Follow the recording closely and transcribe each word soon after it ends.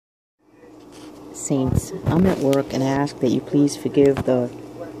Saints, I'm at work and I ask that you please forgive the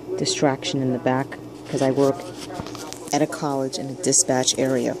distraction in the back because I work at a college in a dispatch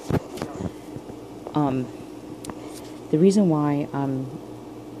area. The reason why I'm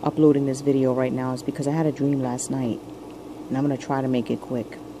uploading this video right now is because I had a dream last night, and I'm going to try to make it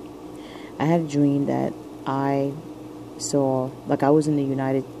quick. I had a dream that I saw, like I was in the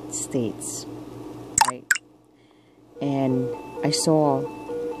United States, right? And I saw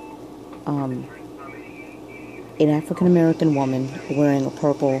an African-American woman wearing a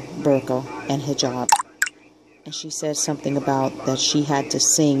purple burqa and hijab. And she said something about that she had to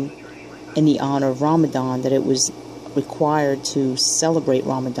sing in the honor of Ramadan, that it was required to celebrate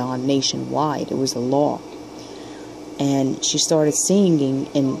Ramadan nationwide. It was a law. And she started singing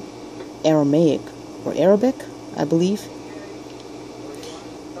in Aramaic or Arabic, I believe.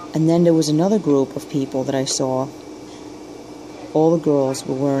 And then there was another group of people that I saw. All the girls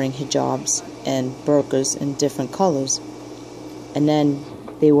were wearing hijabs and burqas in different colors. And then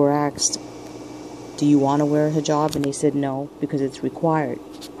they were asked, do you want to wear a hijab? And they said no, because it's required.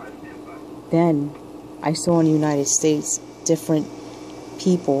 Then I saw in the United States different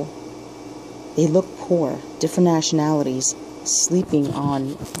people, they look poor, different nationalities, sleeping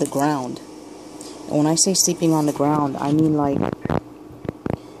on the ground. And when I say sleeping on the ground, I mean like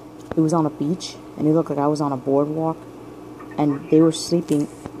it was on a beach, and it looked like I was on a boardwalk, and they were sleeping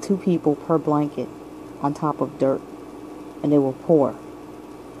 2 people per blanket on top of dirt, and they were poor.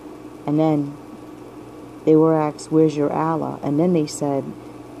 And then they were asked, where's your Allah? And then they said,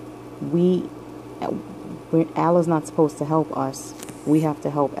 Allah's not supposed to help us. We have to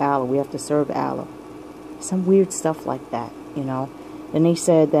help Allah. We have to serve Allah. Some weird stuff like that, you know. Then they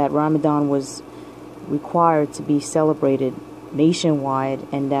said that Ramadan was required to be celebrated nationwide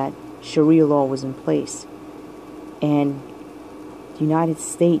and that sharia law was in place. And the United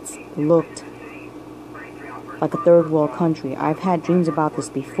States looked like a third world country. I've had dreams about this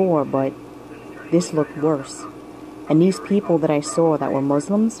before, but this looked worse. And these people that I saw that were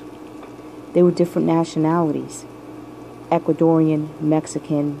Muslims, they were different nationalities. Ecuadorian,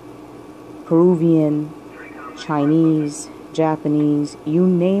 Mexican, Peruvian, Chinese, Japanese, you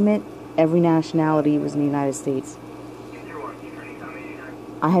name it, every nationality was in the United States.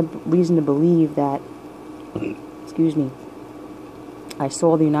 I had reason to believe that, excuse me, I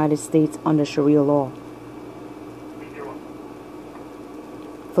saw the United States under Sharia law.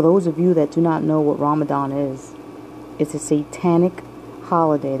 For those of you that do not know what Ramadan is, it's a satanic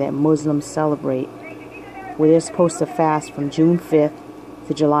holiday that Muslims celebrate, where they're supposed to fast from June 5th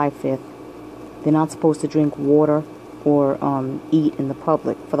to July 5th. They're not supposed to drink water or eat in the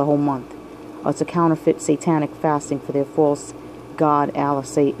public for the whole month. It's a counterfeit satanic fasting for their false god, Allah,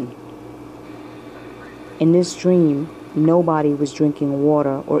 Satan. In this dream, nobody was drinking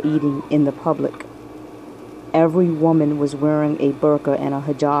water or eating in the public. Every woman was wearing a burqa and a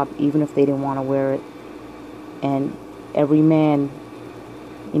hijab, even if they didn't want to wear it. And every man,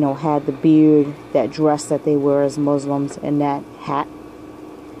 you know, had the beard, that dress that they wear as Muslims, and that hat.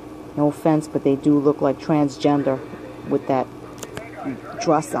 No offense, but they do look like transgender with that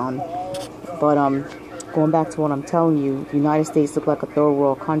dress on. But going back to what I'm telling you, the United States looked like a third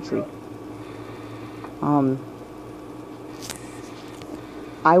world country.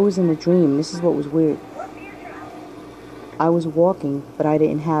 I was in a dream. This is what was weird. I was walking, but I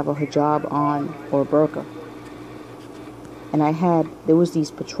didn't have a hijab on or a burqa. And there was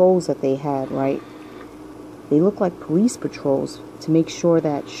these patrols that they had, right? They looked like police patrols to make sure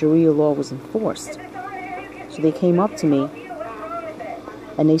that Sharia law was enforced. So they came up to me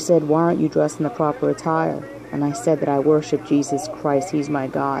and they said, why aren't you dressed in the proper attire? And I said that I worship Jesus Christ, He's my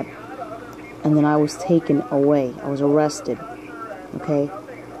God. And then I was taken away. I was arrested. Okay?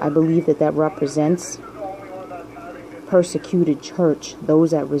 I believe that that represents persecuted church.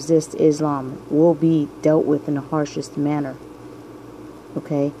 Those that resist Islam will be dealt with in the harshest manner.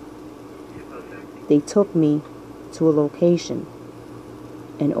 Okay? They took me to a location,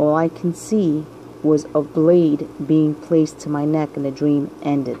 and all I can see was a blade being placed to my neck, and the dream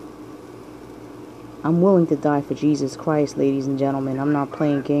ended. I'm willing to die for Jesus Christ, ladies and gentlemen. I'm not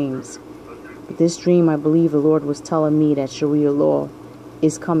playing games. But this dream, I believe the Lord was telling me that Sharia law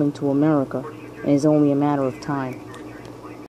is coming to America, and it's only a matter of time.